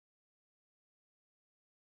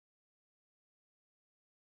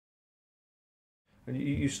And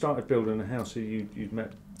you started building a house, so you'd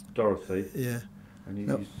met Dorothy. Yeah. And you,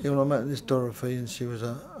 No, you yeah, well, I met this Dorothy, and she was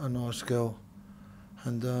a nice girl,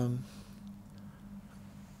 and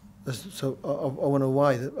so I went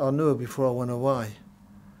away. I knew her before I went away,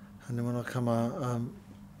 and then when I come out,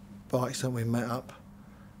 by accident we met up,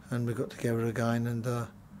 and we got together again, and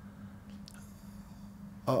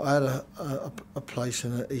I had a place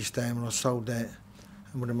in East Ham, and I sold that,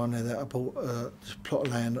 and with the money that I bought this plot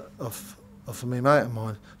of land off of my mate of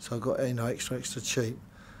mine, so I got extra cheap,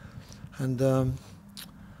 and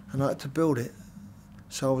I had to build it.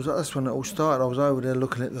 So that's when it all started. I was over there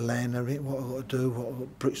looking at the land and everything, what I got to do,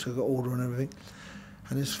 what bricks I got to order and everything.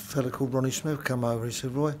 And this fella called Ronnie Smith come over. He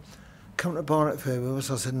said, "Roy, come to Barnet Fair with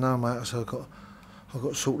us." I said, "No, mate." I said, I've got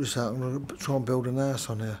to sort this out. I'm going to try and build an house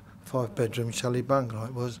on there, 5-bedroom chalet bungalow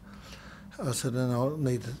it was. I said, "Then I'll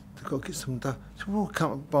need to got to get some dough." He said, "Well,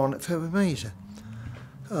 come to Barnet Fair with me," he said.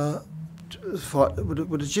 Fight with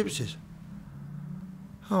the gypsies.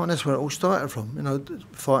 Oh, and that's where it all started from,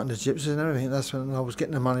 fighting the gypsies and everything. That's when I was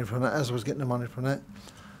getting the money from that. As I was getting the money from that,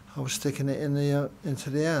 I was sticking it in into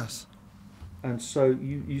the house. And so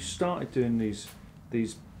you started doing these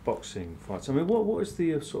boxing fights. I mean, what is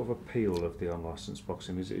the sort of appeal of the unlicensed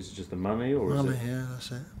boxing? Is it just the money, or money? Is it? Yeah,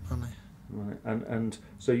 that's it, money. Right. And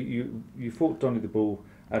so you fought Donny the Bull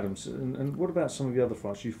Adams, and what about some of the other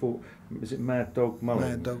fights? You fought, is it Mad Dog Mullins?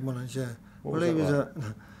 Mad Dog Mullins, yeah. What Well, was he was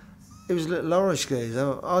like? he was a little Irish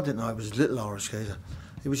geezer. I didn't know he was a little Irish geezer.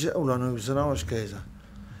 He was all I knew he was an Irish geezer.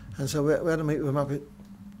 And so we had to meet with him up at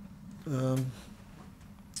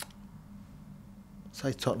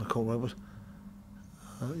say Tottenham Court Road, was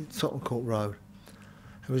Tottenham Court Road.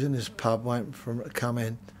 He was in this pub waiting for him to come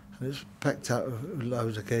in, and it was packed out with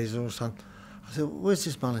loads of geezers all the time. I said, "Where's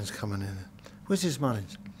this Mullins coming in? Where's this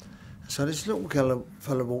Mullins?" So this little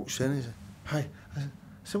fella walks in. He said, "Hey," I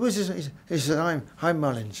said, "Where's this?" He said, I'm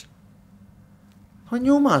Mullins." I went,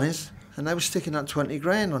 "You're Mullins?" And they were sticking up 20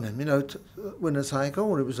 grand on him, to win the take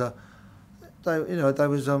all. It was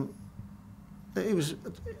he was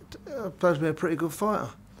supposed to be a pretty good fighter.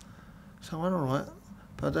 So I went, all right.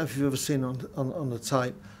 But I don't know if you've ever seen on the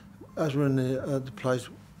tape, as we're in the place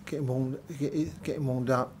getting warmed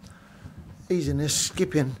up, he's in there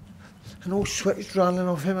skipping, and all sweat's running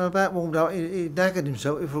off him about warmed up. He knackered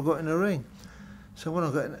himself if I got in the ring. So when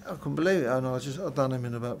I got in, I couldn't believe it. And I'd done him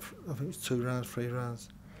in about, I think it was 2 rounds, 3 rounds.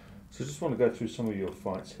 So I just want to go through some of your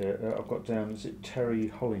fights here. I've got down, is it Terry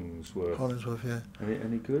Hollingsworth? Hollingsworth, yeah.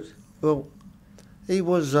 Any good? Well, he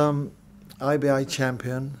was ABA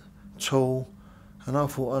champion, tall, and I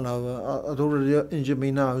thought, I'd already injured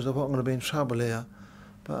my nose. I thought I'm going to be in trouble here.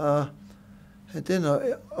 But it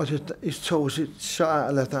didn't. His tall was shot out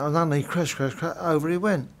of left hand, and then he crash, over he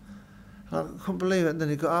went. I couldn't believe it. And then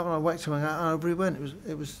he got up and I whacked him and over he went.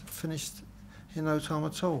 It was finished in no time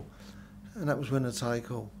at all. And that was winner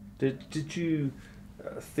take all. Did you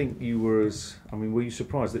think you were were you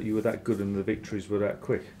surprised that you were that good and the victories were that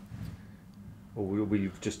quick? Or were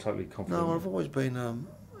you just totally confident? No, I've always been,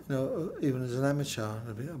 even as an amateur,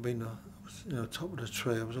 I've been, top of the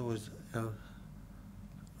tree. I was always, right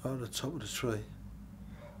at the top of the tree.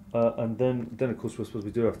 And then of course, I suppose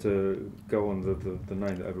we do have to go on the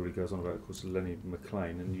name that everybody goes on about, of course, Lenny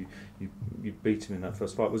McLean, and you beat him in that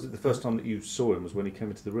first fight. Was it the first time that you saw him was when he came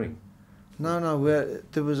into the ring? No,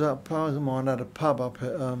 there was a pal of mine had a pub up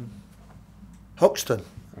at Hoxton.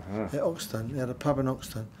 Uh-huh. At Hoxton, he had a pub in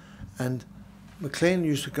Hoxton, and McLean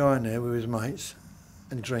used to go in there with his mates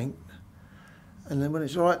and drink, and then when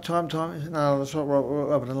it's right time, he said, "No, that's not right,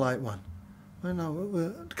 we're having a late one." Well,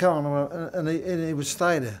 no, come on, and he would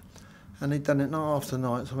stay there, and he'd done it night after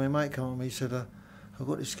night. So my mate came up to me, he said, "I've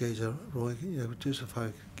got this geezer, Roy, do us a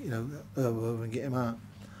favour, and get him out."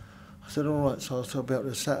 I said, "All right." So I'll be out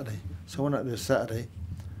there Saturday. So I went out there Saturday,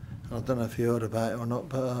 and I don't know if you heard about it or not,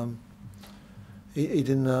 but he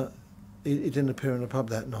didn't appear in the pub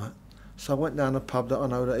that night. So I went down the pub that I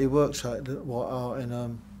know that he works at White Hart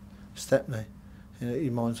in Stepney. He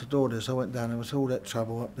minds the door there. So I went down and there was all that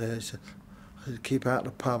trouble up there. He said, "Keep out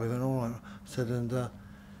of the pub." He went, "All right." I said, and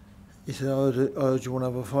he said, I heard you want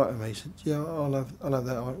to have a fight with me." He said, "Yeah, I'll have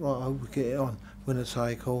that. I went, right, I hope we get it on. Winner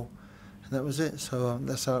take all. And that was it. So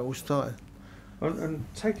that's how it all started. And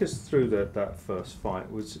take us through that first fight.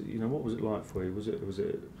 What was it like for you? Was it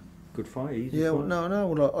a good fight? Easy Yeah, fight? no.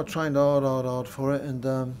 Well, I trained hard for it, and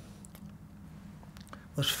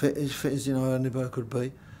was as fit as anybody could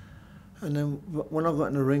be. And then when I got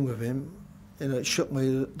in the ring with him, it shook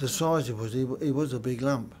me the size he was. He was a big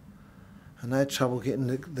lump, and I had trouble getting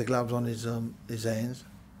the gloves on his hands.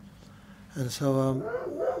 And so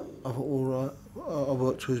I thought, all right, I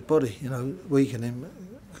worked to his body, weaken him,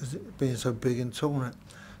 because it being so big and tall. And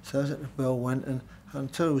so as the bell went, and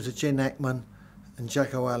until it was a Gin Ackman and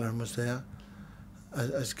Jack O'Halloran was there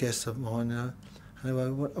as guests of mine, you know.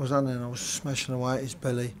 Anyway, I was on there and I was smashing away at his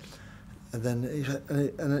belly, and then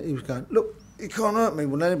he was going, look, you can't hurt me.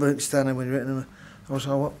 Well, anybody can stand there when you're hitting him. I was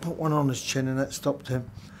like, put one on his chin, and that stopped him.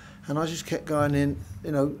 And I just kept going in,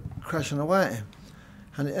 you know, crashing away at him.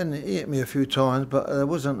 And he hit me a few times, but there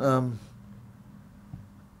wasn't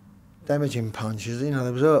damaging punches. You know,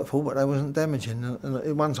 they was hurtful, but they wasn't damaging.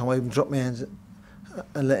 And one time I even dropped my hands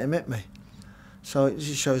and let him hit me. So it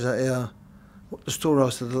just shows that the story I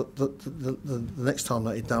said the next time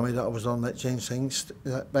that he done me, that I was on that ginseng,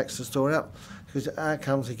 that backs the story up. Because how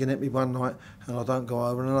comes he can hit me one night and I don't go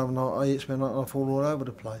over, and another night he hits me and I fall all over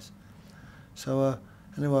the place. So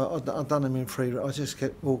anyway, I'd done him in free. I just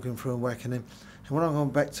kept walking through and whacking him. And when I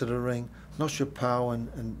got back to the ring, Nostra Powell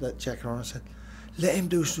and that Jack on, I said, let him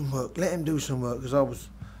do some work, because I was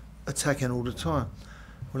attacking all the time.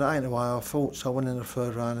 Well, that ain't the way I fought, so I went in the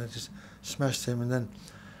third round and just smashed him, and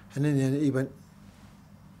in the end he went,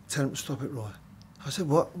 tell him to stop it, Roy. I said,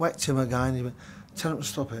 what? Whacked him again. He went, tell him to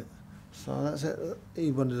stop it. So that's it.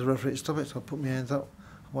 He wanted the referee to stop it, so I put my hands up,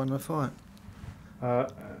 I won the fight.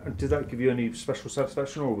 Did that give you any special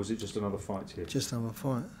satisfaction, or was it just another fight to you? Just another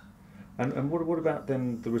fight. And what about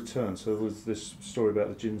then the return? So there was this story about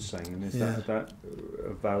the ginseng, and is that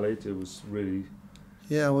valid? It was really...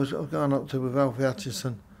 Yeah, I was going up with Alfie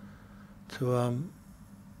Hutchison to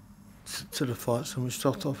the fights, and we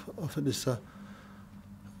stopped off at this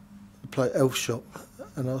elf shop,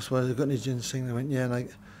 and I was where they got any ginseng. They went, yeah, and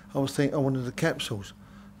I was thinking I wanted the capsules,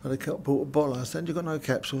 but they bought a bottle. I said, you got no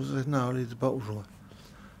capsules? I said, no, I need the bottles, Roy.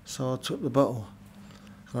 So I took the bottle,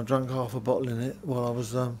 and I drank half a bottle in it while I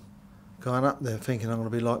was going up there, thinking I'm going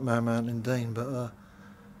to be like Man Mountain Dean, but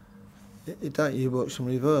it don't. You works in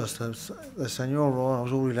reverse. They're saying, you're all right. I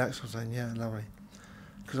was all relaxed. I was saying, yeah, lovely,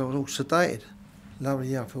 because I was all sedated. Lovely,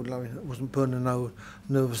 yeah, I felt lovely. I wasn't burning no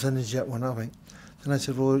nervous energy at one, I think. Then they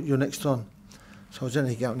said, well, you're next on. So I was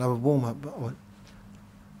only getting another warm-up, but I went,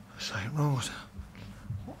 something wrong.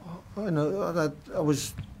 I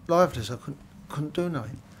was lifeless. I couldn't do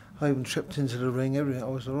nothing. I even tripped into the ring, everything. I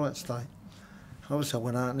was in the right state. Obviously, I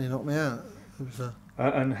went out and he knocked me out. It was,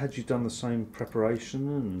 and had you done the same preparation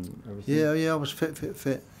and everything? Yeah, I was fit. Yeah,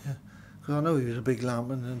 because I knew he was a big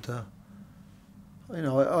lump, and you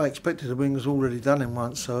know, I expected the ring was already done him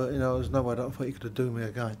once, so you know, there's no way that I thought he could have do me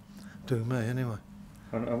again. Do me anyway.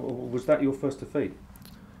 And was that your first defeat?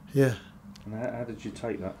 Yeah. And how did you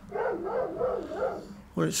take that?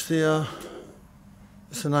 Well, it's the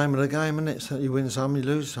name of the game, isn't it? So you win some, you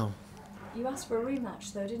lose some. You asked for a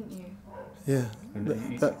rematch, though, didn't you? Yeah. And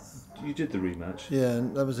you did the rematch? Yeah,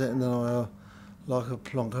 and that was it. And then I, like a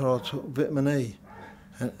plonker, I took vitamin E,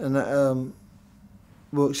 and that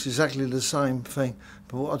works exactly the same thing.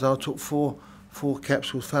 But what I did, I took four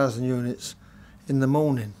capsules, 1,000 units, in the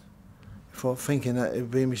morning, before thinking that it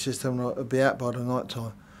would be in my system and I'd be out by the night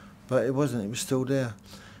time. But it wasn't. It was still there.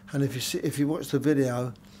 And if you watch the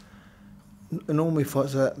video, in all my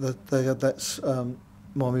fights, that's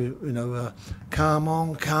mommy, you know, come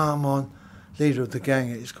on, leader of the gang,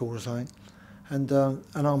 it's called or something. And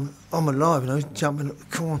I'm alive, you know, jumping,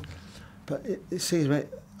 come on. But it sees me.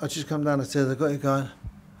 I just come down the stairs. I got it going,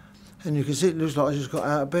 and you can see it looks like I just got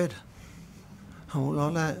out of bed. I walk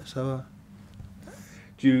like that. So.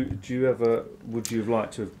 Do you ever? Would you have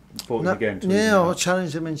liked to have fought him again? Yeah, I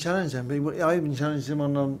challenged him. I even challenged him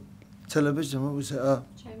on television. What was it?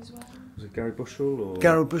 James Wells. Was it Gary Bushell or?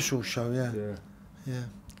 Gary Bushell show, yeah. Yeah.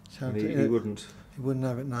 And he wouldn't. He wouldn't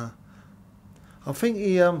have it now. I think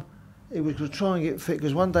he was trying to get fit,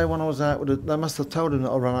 because one day when I was out they must have told him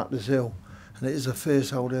that I run up this hill, and it is a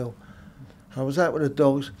fierce old hill. I was out with the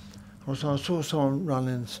dogs. I saw someone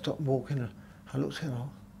running, stopped walking. I looked at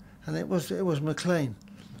him, and it was McLean.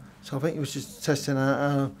 So I think he was just testing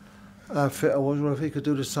out how fit I was, or if he could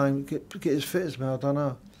do the same, get as fit as me. I don't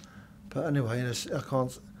know. But anyway, you know, I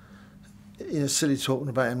can't. You know, silly talking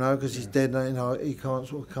about him now because he's dead now. You know, he can't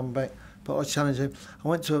sort of come back. But I challenged him. I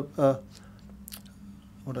went to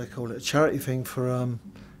what do they call it? A charity thing for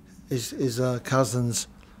his cousin's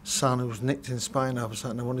son who was nicked in Spain over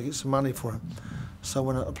something. They wanted to get some money for him. So I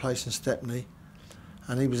went at a place in Stepney,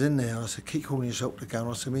 and he was in there. I said, keep calling yourself the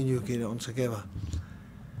Guv'nor. I said, me and you get it on together.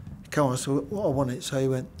 Come on, I said, what I want it. So he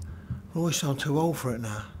went, Royce, I'm too old for it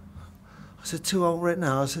now. I said, too old for it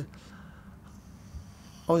now? I said,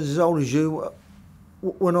 I was as old as you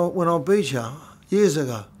when I beat you years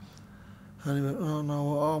ago. And he went, oh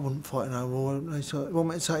no, I wouldn't fight no Roy. And he said, want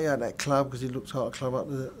me to take you out that club, because he looked at a club up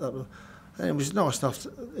there. And it was nice enough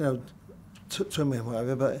to, you know, to me and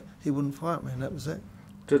whatever, but he wouldn't fight me, and that was it.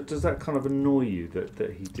 Does that kind of annoy you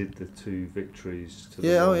that he did the 2 victories? To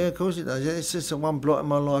Yeah, the oh yeah, of course it does. Yeah, it's just a one blot in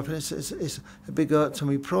my life, and it's a big hurt to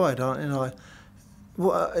me pride, aren't it?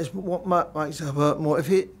 What makes it hurt more? If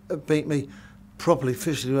he had beat me properly,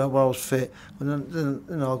 physically, when I was fit, then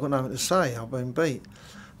I've got nothing to say. I've been beat,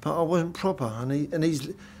 but I wasn't proper, and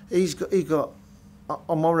he got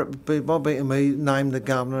on my by beating me, named the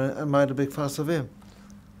Guv'nor and made a big fuss of him,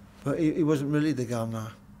 but he wasn't really the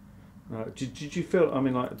Guv'nor. Did you feel? I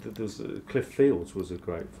mean, like Cliff Fields was a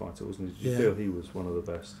great fighter, wasn't he? Did you feel he was one of the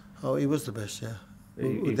best? Oh, he was the best, yeah.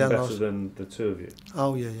 Even better than the 2 of you.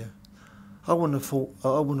 Oh yeah. I wouldn't have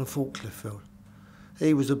fought Cliff Field.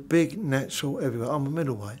 He was a big natural heavyweight. I'm a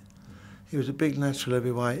middleweight. He was a big natural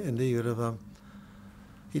heavyweight, and he would have.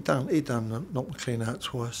 He done knocked McLean out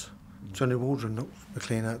twice. Johnny Waldron knocked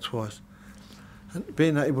McLean out twice. And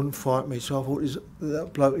being that he wouldn't fight me, so I thought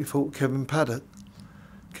that bloke he fought Kevin Paddock.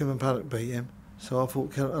 Kevin Paddock beat him, so I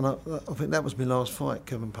thought, and I think that was my last fight,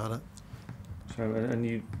 Kevin Paddock. So, and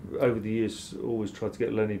you, over the years, always tried to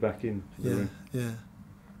get Lenny back in the ring. Yeah.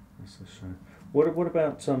 That's a shame. What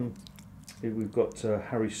about we've got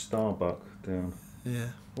Harry Starbuck down. Yeah.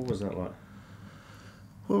 What was that like?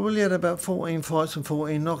 Well, he had about 14 fights and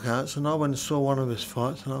 14 knockouts, and I went and saw one of his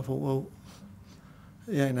fights, and I thought, well,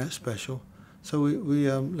 he ain't that special. So we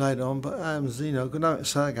laid on, but got nothing to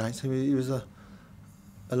say against him. He was a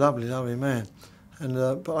lovely man,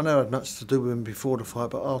 and but I never had much to do with him before the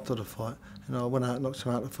fight, but after the fight, I went out and knocked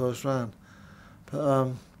him out the first round.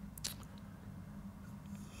 But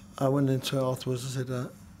I went into it afterwards and said,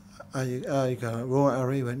 how you going? Right,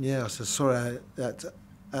 Harry? He went, yeah. I said, sorry, I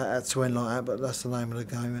had to end like that, but that's the name of the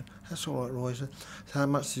game. He went, that's all right, Roy. He said, so how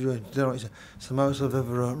much did you earn? He said, it's the most I've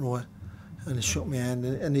ever earned, Roy. And he shook my hand,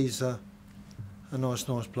 and he's a nice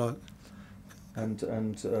bloke. And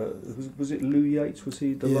was it Lou Yates? Was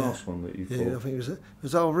he the last one that you fought? Yeah, I think it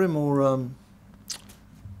was over him or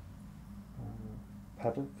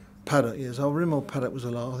Paddock. Paddock, yes, over him or Paddock was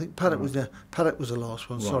the last. I think Paddock was the last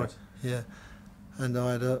one. Right. Sorry, yeah. And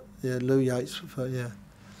I had Lou Yates for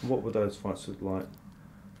What were those fights like?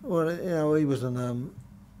 Well, he wasn't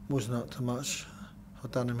up to much.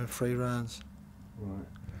 I'd done him in 3 rounds.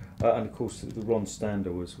 Right, and of course the Ron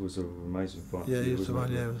Stander was an amazing fight. Yeah, he was the one.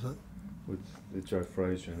 Yeah, was that. With the Joe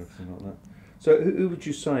Frazier and everything like that. So who would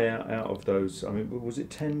you say out of those? I mean, was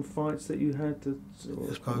it 10 fights that you had?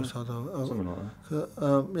 I suppose I don't know. Something like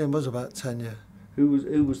that. Yeah, it was about 10. Yeah. Who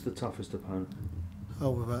was the toughest opponent?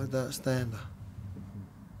 Oh, without that, Stander.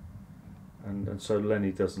 And so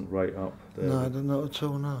Lenny doesn't rate up there? No, not at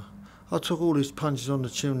all. No, I took all his punches on the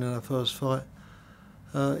chin in our first fight.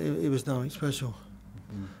 He was nothing special.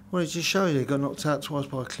 Well, it just shows you he got knocked out twice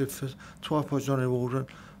by Cliff, twice by Johnny Waldron,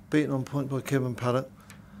 beaten on point by Kevin Paddock.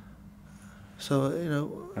 So,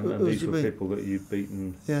 And these were people that you'd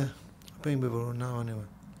beaten? Yeah, I've been with all now anyway.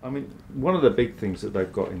 I mean, one of the big things that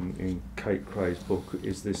they've got in Kate Cray's book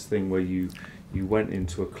is this thing where you went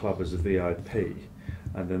into a club as a VIP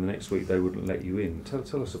and then the next week they wouldn't let you in. Tell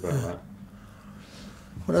us about that.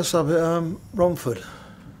 Well, that's up at Romford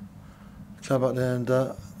club up there, and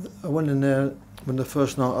I went in there when the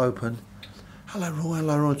first night opened. Hello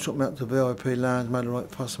Roy, took me up to the VIP lounge, made a right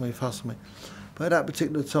fuss of me. But at that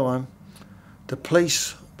particular time, the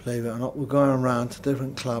police, believe it or not, were going around to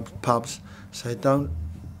different pubs, say, don't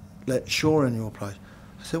let Shaw in your place.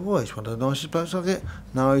 I said, well, he's one of the nicest blokes I get.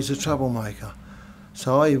 No, he's a troublemaker.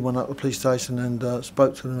 So I went up to the police station and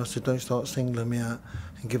spoke to them. I said, don't start singling me out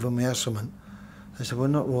and giving me hasslement. They said, we're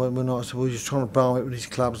not, Roy, we're not. I said, well, you're just trying to bar it with these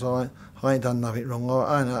clubs. I ain't done nothing wrong.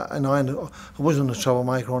 I wasn't a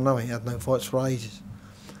troublemaker or nothing. I had no fights for ages.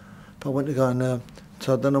 But I went to go and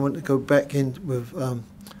so then I went to go back in with.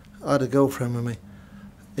 I had a girlfriend with me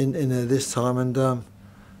in there this time, and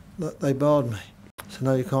they barred me. So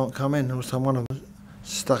no, you can't come in. And one of them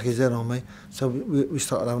stuck his head on me. So we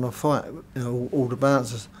started having a fight. All the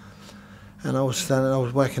bouncers, and I was standing. I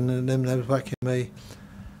was whacking them. They was whacking me.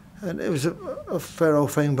 And it was a fair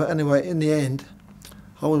old thing, but anyway, in the end,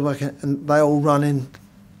 I was working, and they all run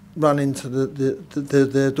into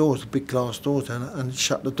their doors, the big glass doors, and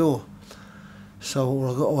shut the door. So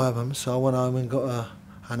I got to have them. So I went home and got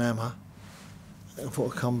an hammer. I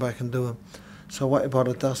thought I'd come back and do them. So I waited by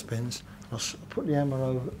the dustbins. I put the hammer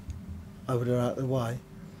over there out of the way,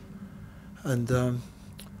 and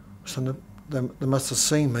so they must have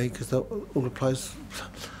seen me because all the place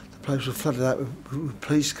was flooded out with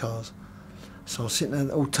police cars. So I was sitting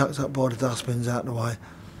there all tucked up by the dustbins out of the way,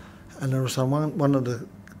 and there was one of the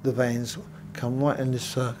vans come right in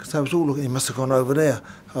this, because they was all looking, he must have gone over there,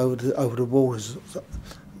 over the wall.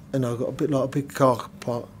 Got a bit like a big car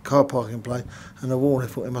parking place, and the wall, they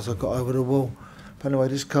thought he must have got over the wall. But anyway,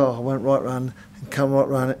 this car, I went right round and come right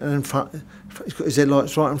round it, and in front, he's got his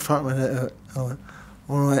headlights right in front of me. I went,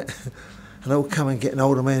 all right. And they all come and getting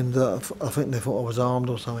hold of me, and I think they thought I was armed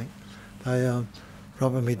or something. They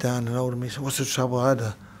rubbing me down and holding me. So what's the trouble? I had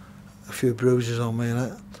a few bruises on me and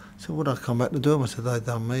that. So what did I come back to do? I said, they'd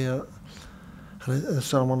done me. And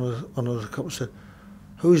so one of the cops said,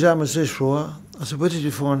 whose hammer's this, Roy? I said, where did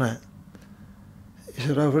you find that? He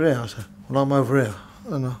said, over there. I said, well, I'm over here.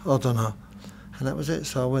 And I don't know. And that was it.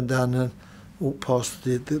 So I went down and walked past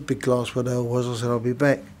the big glass where they all was. I said, I'll be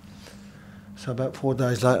back. So about 4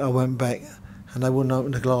 days later, I went back, and they wouldn't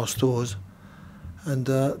open the glass doors. And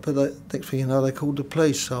but next thing you know, they called the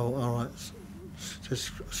police. So all right,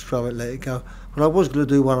 just scrub it, let it go. But I was going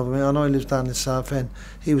to do one of them. I know he lives down in Southend.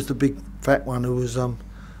 He was the big fat one who was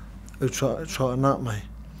who tried to nut me.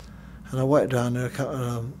 And I waited down there a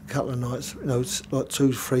couple of nights, you know, like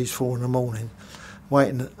 2, 3, 4 in the morning,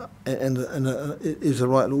 waiting. And it was a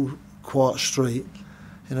right little quiet street.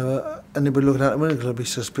 You know, anybody looking out the window could be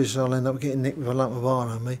suspicious. I'll end up getting nicked with a lump of iron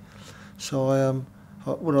on me. So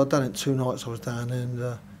I'd done it 2 nights I was down there,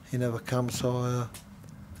 and he never come. So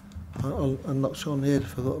I knocked on the head,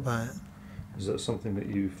 forgot about it. Is that something that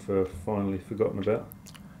you've finally forgotten about?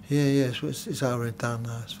 Yeah, it's over and done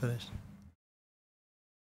now. It's finished.